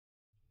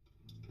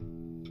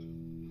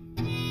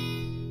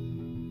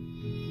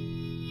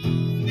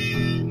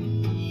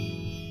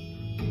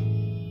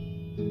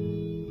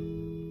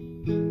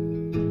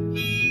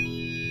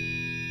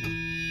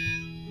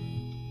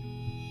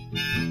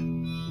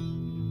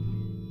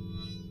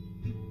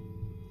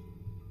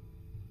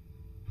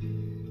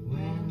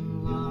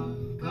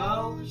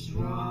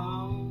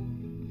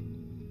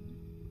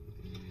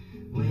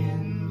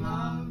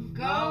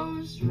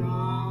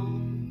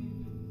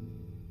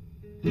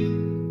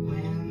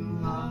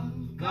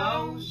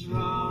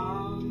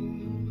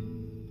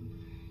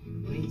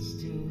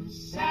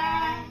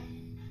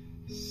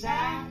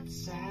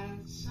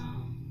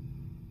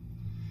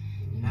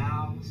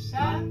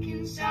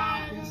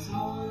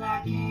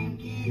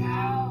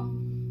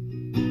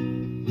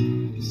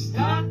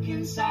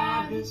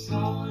inside this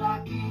hole I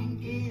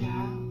can't get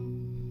out.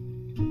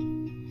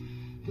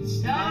 Been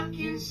stuck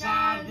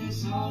inside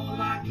this hole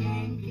I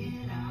can't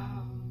get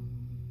out.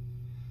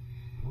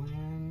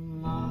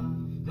 When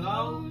love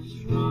goes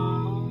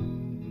wrong,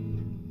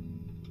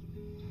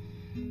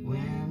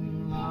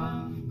 when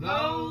love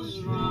goes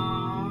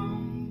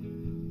wrong,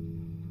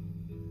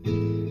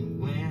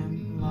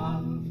 when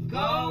love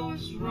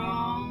goes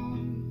wrong,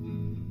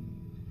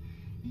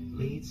 it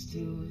leads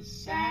to a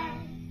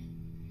sad,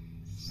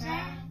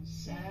 sad,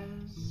 sad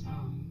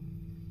song.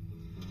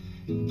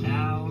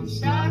 Now I'm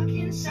stuck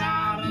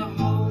inside a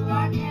hole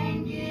I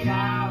can't get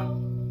out.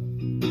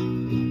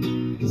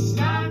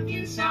 Stuck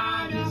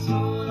inside a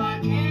hole I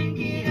can't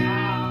get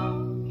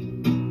out.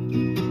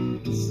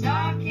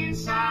 Stuck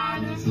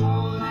inside a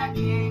hole I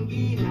can't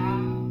get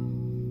out.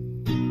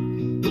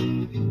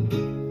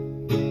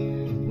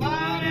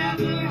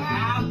 Whatever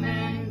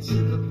happened to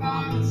the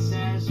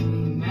promises we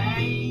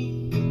made?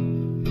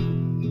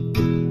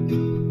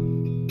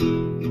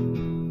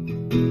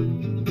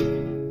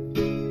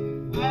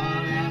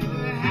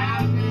 Whatever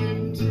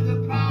happened to the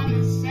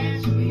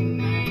promises we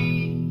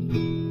made?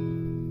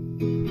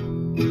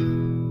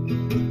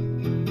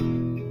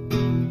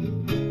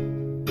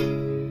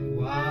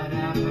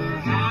 Whatever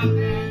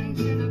happened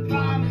to the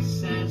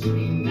promises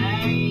we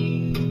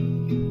made?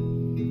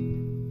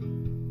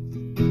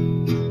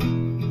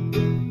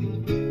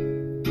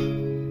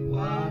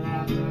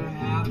 Whatever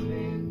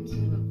happened to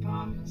the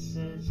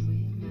promises we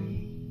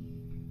made?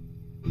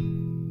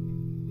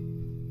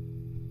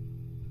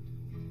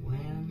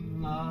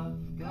 When love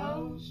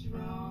goes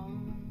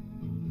wrong,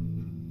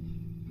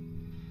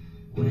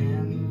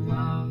 when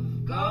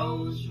love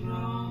goes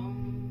wrong,